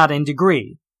perhaps not in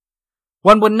degree.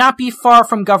 One would not be far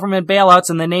from government bailouts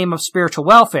in the name of spiritual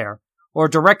welfare, or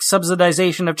direct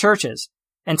subsidization of churches,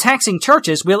 and taxing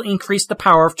churches will increase the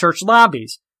power of church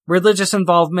lobbies, religious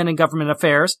involvement in government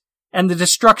affairs, and the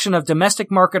destruction of domestic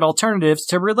market alternatives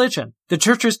to religion. The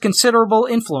church's considerable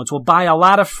influence will buy a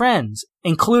lot of friends,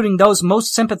 including those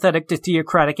most sympathetic to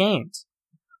theocratic aims.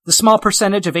 The small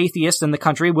percentage of atheists in the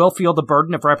country will feel the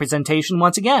burden of representation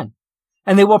once again,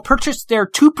 and they will purchase their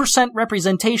 2%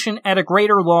 representation at a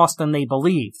greater loss than they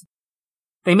believe.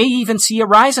 They may even see a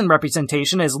rise in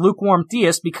representation as lukewarm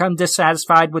theists become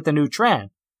dissatisfied with the new trend.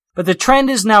 But the trend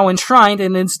is now enshrined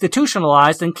and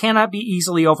institutionalized and cannot be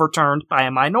easily overturned by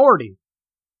a minority.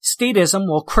 Statism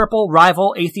will cripple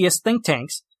rival atheist think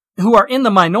tanks, who are in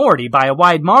the minority by a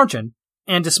wide margin,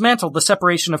 and dismantle the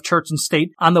separation of church and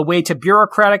state on the way to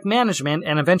bureaucratic management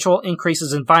and eventual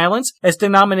increases in violence as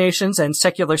denominations and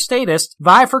secular statists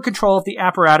vie for control of the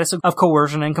apparatus of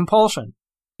coercion and compulsion.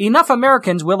 Enough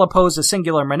Americans will oppose a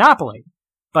singular monopoly,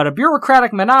 but a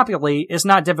bureaucratic monopoly is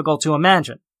not difficult to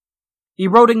imagine.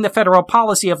 Eroding the federal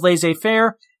policy of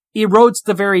laissez-faire erodes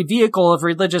the very vehicle of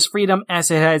religious freedom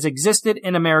as it has existed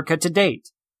in America to date.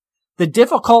 The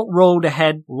difficult road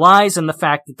ahead lies in the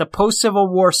fact that the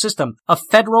post-Civil War system of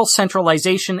federal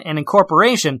centralization and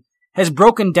incorporation has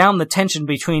broken down the tension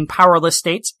between powerless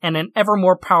states and an ever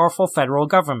more powerful federal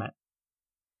government.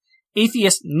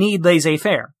 Atheists need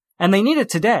laissez-faire, and they need it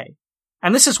today,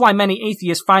 and this is why many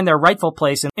atheists find their rightful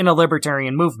place in a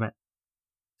libertarian movement.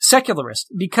 Secularists,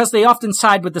 because they often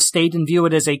side with the state and view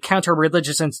it as a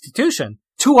counter-religious institution,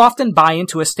 too often buy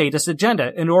into a statist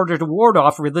agenda in order to ward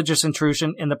off religious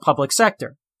intrusion in the public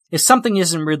sector. If something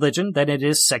isn't religion, then it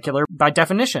is secular by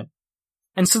definition.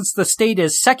 And since the state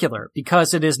is secular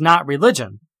because it is not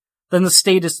religion, then the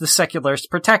state is the secularist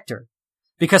protector.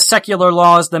 Because secular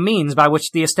law is the means by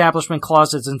which the Establishment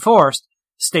Clause is enforced,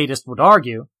 statists would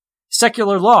argue,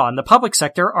 secular law and the public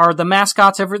sector are the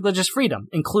mascots of religious freedom,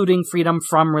 including freedom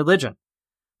from religion.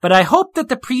 But I hope that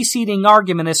the preceding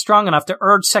argument is strong enough to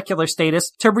urge secular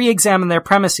statists to re-examine their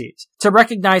premises, to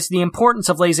recognize the importance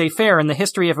of laissez-faire in the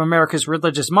history of America's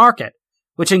religious market,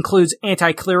 which includes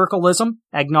anti-clericalism,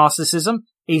 agnosticism,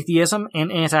 atheism, and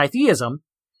anti-theism,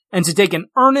 and to take an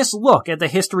earnest look at the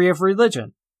history of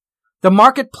religion. The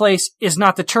marketplace is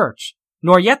not the church,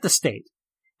 nor yet the state,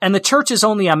 and the church is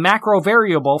only a macro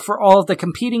variable for all of the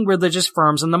competing religious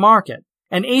firms in the market,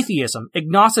 and atheism,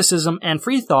 agnosticism, and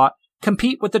free thought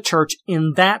compete with the church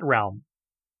in that realm.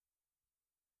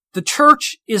 The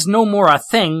church is no more a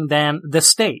thing than the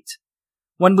state.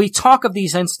 When we talk of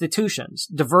these institutions,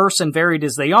 diverse and varied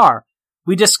as they are,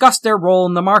 we discuss their role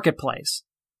in the marketplace.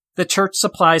 The church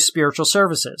supplies spiritual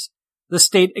services. The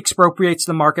state expropriates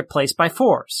the marketplace by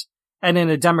force. And in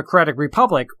a democratic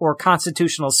republic or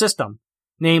constitutional system,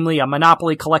 namely a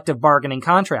monopoly collective bargaining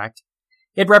contract,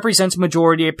 it represents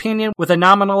majority opinion with a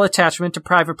nominal attachment to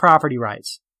private property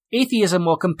rights. Atheism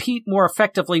will compete more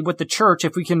effectively with the church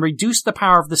if we can reduce the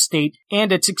power of the state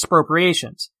and its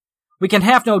expropriations. We can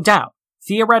have no doubt,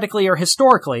 theoretically or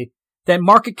historically, that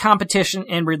market competition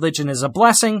and religion is a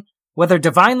blessing, whether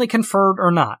divinely conferred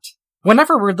or not.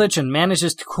 Whenever religion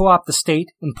manages to co-opt the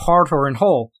state, in part or in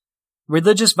whole,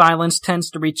 religious violence tends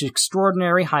to reach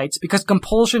extraordinary heights because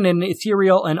compulsion in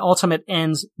ethereal and ultimate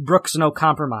ends brooks no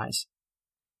compromise.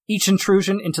 Each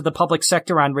intrusion into the public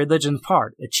sector on religion's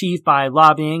part, achieved by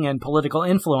lobbying and political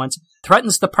influence,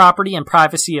 threatens the property and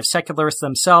privacy of secularists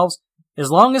themselves as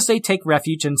long as they take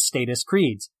refuge in statist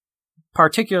creeds,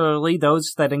 particularly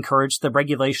those that encourage the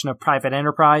regulation of private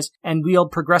enterprise and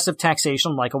wield progressive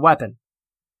taxation like a weapon.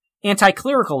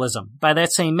 Anti-clericalism, by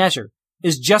that same measure,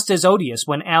 is just as odious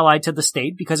when allied to the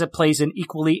state because it plays an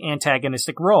equally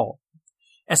antagonistic role.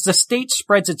 As the state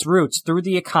spreads its roots through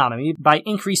the economy by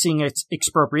increasing its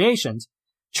expropriations,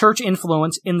 church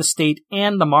influence in the state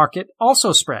and the market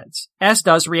also spreads, as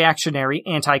does reactionary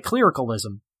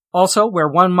anti-clericalism. Also, where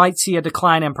one might see a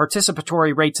decline in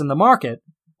participatory rates in the market,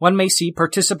 one may see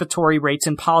participatory rates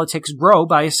in politics grow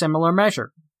by a similar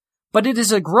measure. But it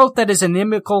is a growth that is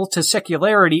inimical to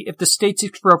secularity if the state's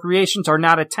expropriations are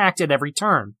not attacked at every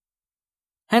turn.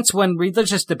 Hence, when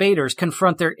religious debaters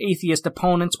confront their atheist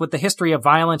opponents with the history of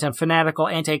violent and fanatical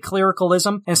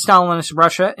anti-clericalism in Stalinist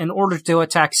Russia in order to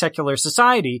attack secular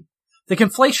society, the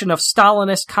conflation of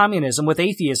Stalinist communism with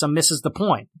atheism misses the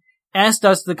point, as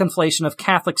does the conflation of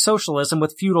Catholic socialism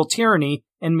with feudal tyranny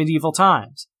in medieval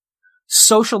times.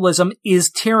 Socialism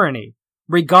is tyranny,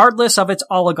 regardless of its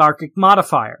oligarchic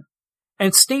modifier,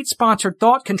 and state-sponsored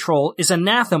thought control is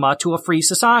anathema to a free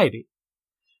society.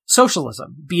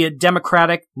 Socialism, be it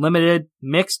democratic, limited,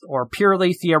 mixed, or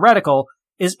purely theoretical,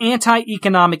 is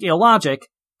anti-economic illogic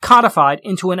codified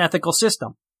into an ethical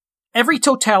system. Every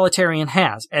totalitarian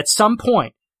has, at some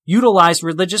point, utilized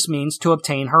religious means to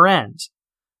obtain her ends.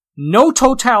 No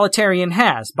totalitarian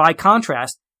has, by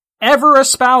contrast, ever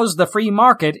espoused the free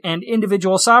market and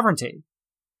individual sovereignty.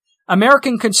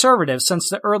 American conservatives since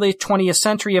the early 20th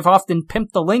century have often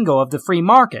pimped the lingo of the free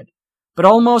market, but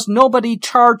almost nobody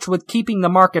charged with keeping the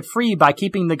market free by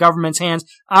keeping the government's hands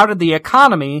out of the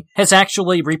economy has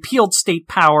actually repealed state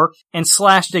power and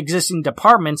slashed existing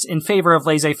departments in favor of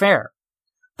laissez-faire.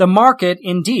 The market,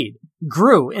 indeed,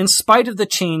 grew in spite of the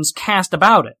chains cast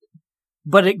about it,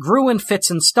 but it grew in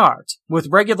fits and starts, with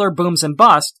regular booms and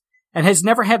busts, and has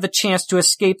never had the chance to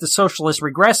escape the socialist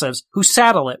regressives who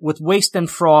saddle it with waste and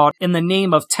fraud in the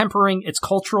name of tempering its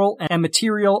cultural and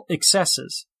material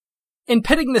excesses. In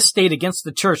pitting the state against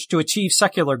the church to achieve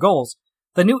secular goals,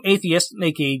 the new atheists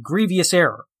make a grievous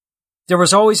error. There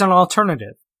was always an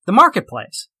alternative, the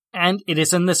marketplace, and it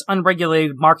is in this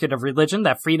unregulated market of religion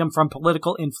that freedom from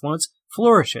political influence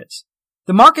flourishes.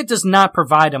 The market does not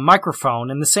provide a microphone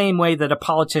in the same way that a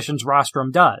politician's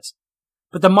rostrum does,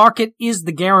 but the market is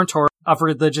the guarantor of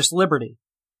religious liberty.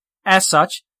 As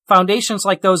such, foundations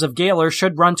like those of Gaylor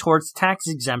should run towards tax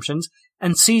exemptions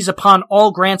and seize upon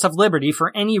all grants of liberty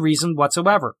for any reason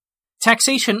whatsoever.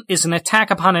 Taxation is an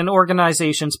attack upon an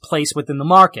organization's place within the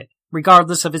market,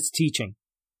 regardless of its teaching.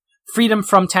 Freedom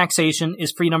from taxation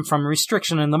is freedom from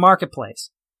restriction in the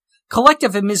marketplace.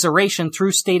 Collective immiseration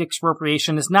through state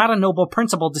expropriation is not a noble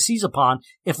principle to seize upon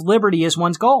if liberty is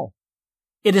one's goal.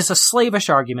 It is a slavish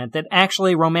argument that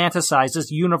actually romanticizes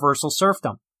universal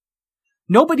serfdom.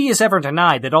 Nobody has ever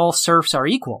denied that all serfs are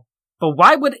equal, but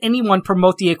why would anyone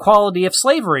promote the equality of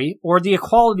slavery or the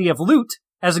equality of loot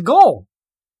as a goal?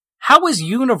 How is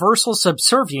universal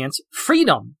subservience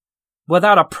freedom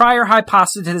without a prior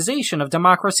hypothesization of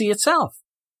democracy itself?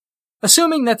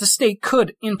 Assuming that the state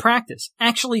could, in practice,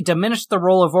 actually diminish the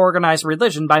role of organized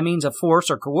religion by means of force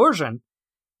or coercion,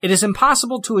 it is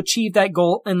impossible to achieve that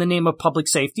goal in the name of public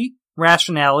safety,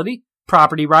 rationality,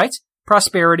 property rights,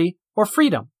 prosperity, or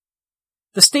freedom.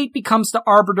 The state becomes the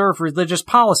arbiter of religious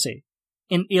policy,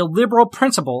 an illiberal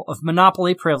principle of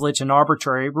monopoly, privilege, and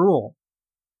arbitrary rule.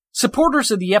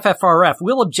 Supporters of the FFRF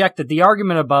will object that the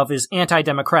argument above is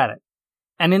anti-democratic,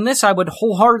 and in this I would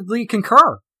wholeheartedly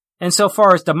concur,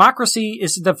 insofar as democracy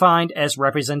is defined as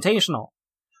representational.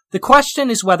 The question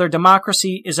is whether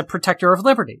democracy is a protector of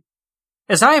liberty.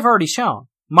 As I have already shown,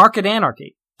 market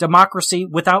anarchy, democracy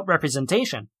without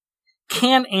representation,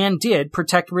 can and did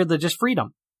protect religious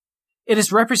freedom. It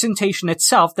is representation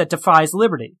itself that defies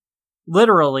liberty.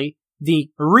 Literally, the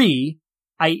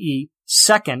i.e.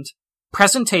 second,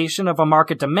 presentation of a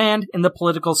market demand in the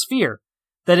political sphere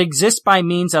that exists by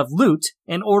means of loot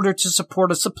in order to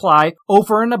support a supply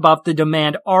over and above the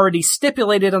demand already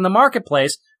stipulated in the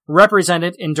marketplace,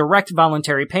 represented in direct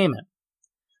voluntary payment.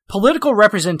 Political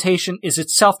representation is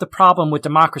itself the problem with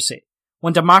democracy,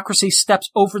 when democracy steps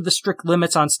over the strict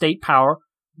limits on state power,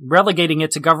 relegating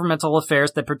it to governmental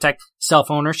affairs that protect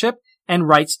self-ownership and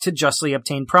rights to justly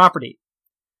obtained property.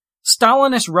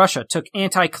 Stalinist Russia took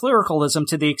anti-clericalism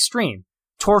to the extreme,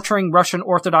 torturing Russian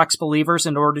Orthodox believers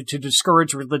in order to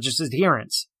discourage religious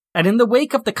adherence. And in the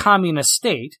wake of the communist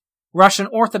state, Russian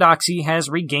Orthodoxy has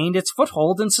regained its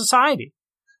foothold in society,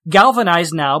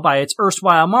 galvanized now by its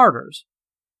erstwhile martyrs.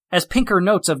 As Pinker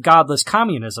notes of godless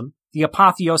communism, the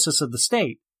apotheosis of the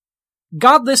state,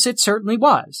 godless it certainly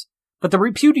was, but the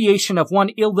repudiation of one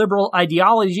illiberal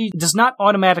ideology does not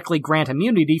automatically grant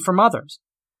immunity from others.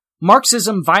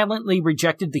 Marxism violently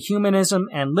rejected the humanism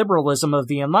and liberalism of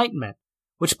the Enlightenment,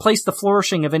 which placed the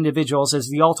flourishing of individuals as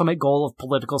the ultimate goal of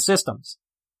political systems.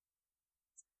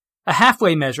 A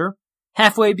halfway measure,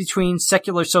 halfway between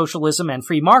secular socialism and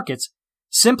free markets,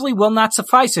 simply will not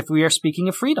suffice if we are speaking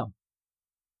of freedom.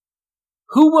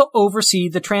 Who will oversee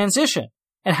the transition,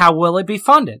 and how will it be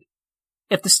funded?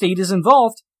 If the state is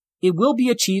involved, it will be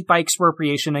achieved by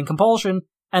expropriation and compulsion,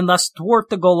 and thus thwart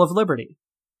the goal of liberty.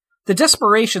 The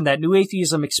desperation that New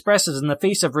Atheism expresses in the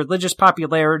face of religious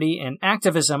popularity and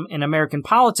activism in American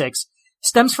politics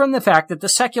stems from the fact that the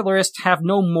secularists have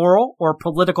no moral or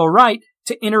political right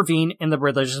to intervene in the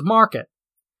religious market.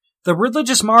 The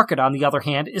religious market, on the other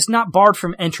hand, is not barred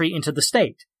from entry into the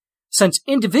state, since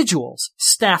individuals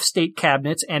staff state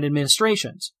cabinets and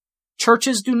administrations.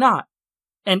 Churches do not,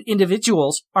 and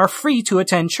individuals are free to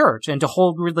attend church and to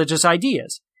hold religious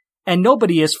ideas, and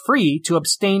nobody is free to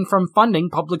abstain from funding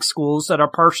public schools that are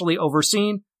partially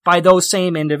overseen by those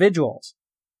same individuals.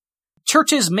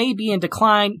 Churches may be in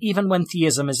decline even when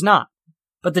theism is not,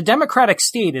 but the democratic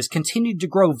state has continued to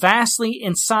grow vastly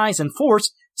in size and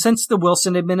force since the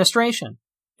Wilson administration.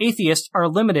 Atheists are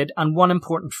limited on one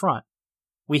important front.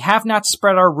 We have not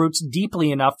spread our roots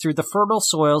deeply enough through the fertile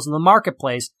soils in the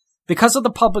marketplace because of the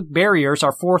public barriers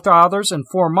our forefathers and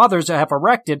foremothers have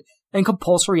erected in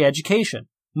compulsory education,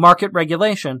 market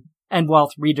regulation, and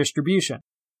wealth redistribution.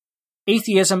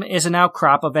 Atheism is an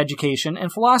outcrop of education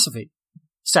and philosophy.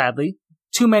 Sadly,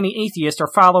 too many atheists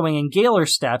are following in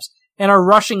Gaylor's steps and are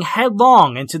rushing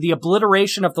headlong into the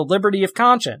obliteration of the liberty of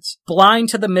conscience, blind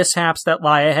to the mishaps that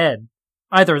lie ahead.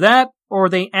 Either that, or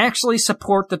they actually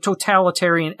support the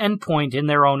totalitarian endpoint in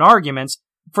their own arguments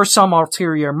for some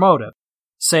ulterior motive,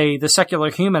 say the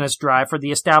secular humanist drive for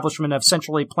the establishment of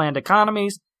centrally planned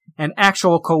economies and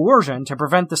actual coercion to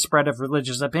prevent the spread of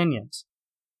religious opinions.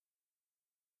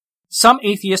 Some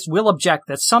atheists will object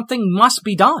that something must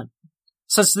be done,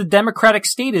 since the democratic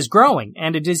state is growing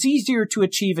and it is easier to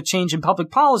achieve a change in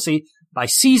public policy by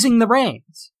seizing the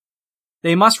reins.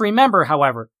 They must remember,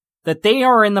 however, that they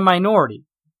are in the minority,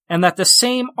 and that the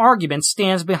same argument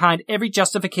stands behind every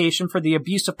justification for the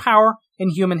abuse of power in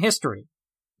human history.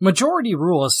 Majority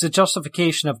rule is the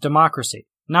justification of democracy,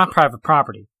 not private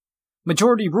property.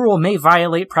 Majority rule may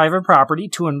violate private property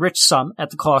to enrich some at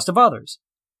the cost of others.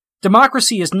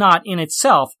 Democracy is not, in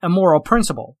itself, a moral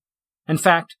principle. In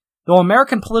fact, though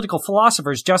American political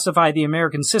philosophers justify the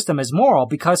American system as moral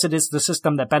because it is the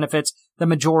system that benefits the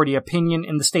majority opinion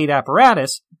in the state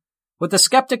apparatus, what the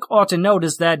skeptic ought to note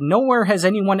is that nowhere has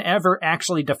anyone ever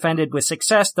actually defended with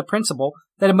success the principle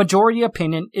that a majority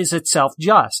opinion is itself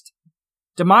just.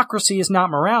 Democracy is not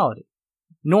morality.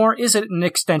 nor is it an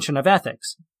extension of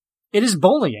ethics. It is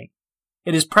bullying.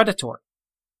 It is predatory.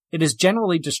 It is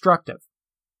generally destructive.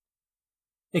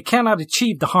 It cannot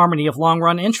achieve the harmony of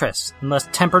long-run interests unless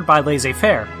tempered by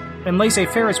laissez-faire, and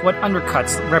laissez-faire is what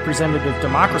undercuts representative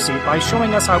democracy by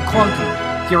showing us how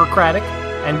clunky, bureaucratic,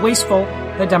 and wasteful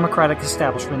the democratic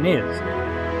establishment is.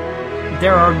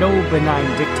 There are no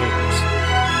benign dictators.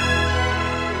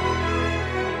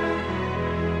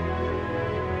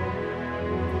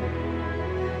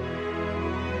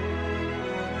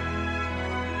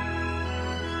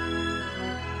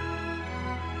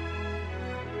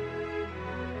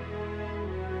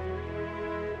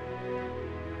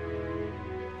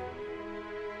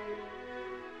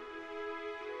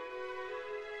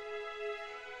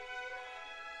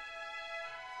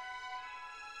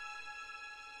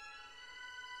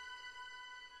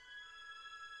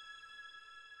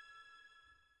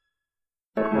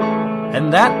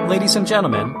 And that, ladies and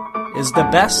gentlemen, is the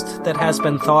best that has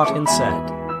been thought and said.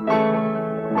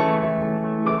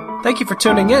 Thank you for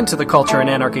tuning in to the Culture and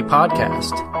Anarchy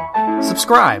podcast.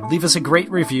 Subscribe, leave us a great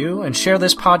review, and share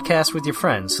this podcast with your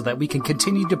friends so that we can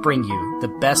continue to bring you the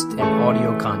best in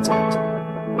audio content.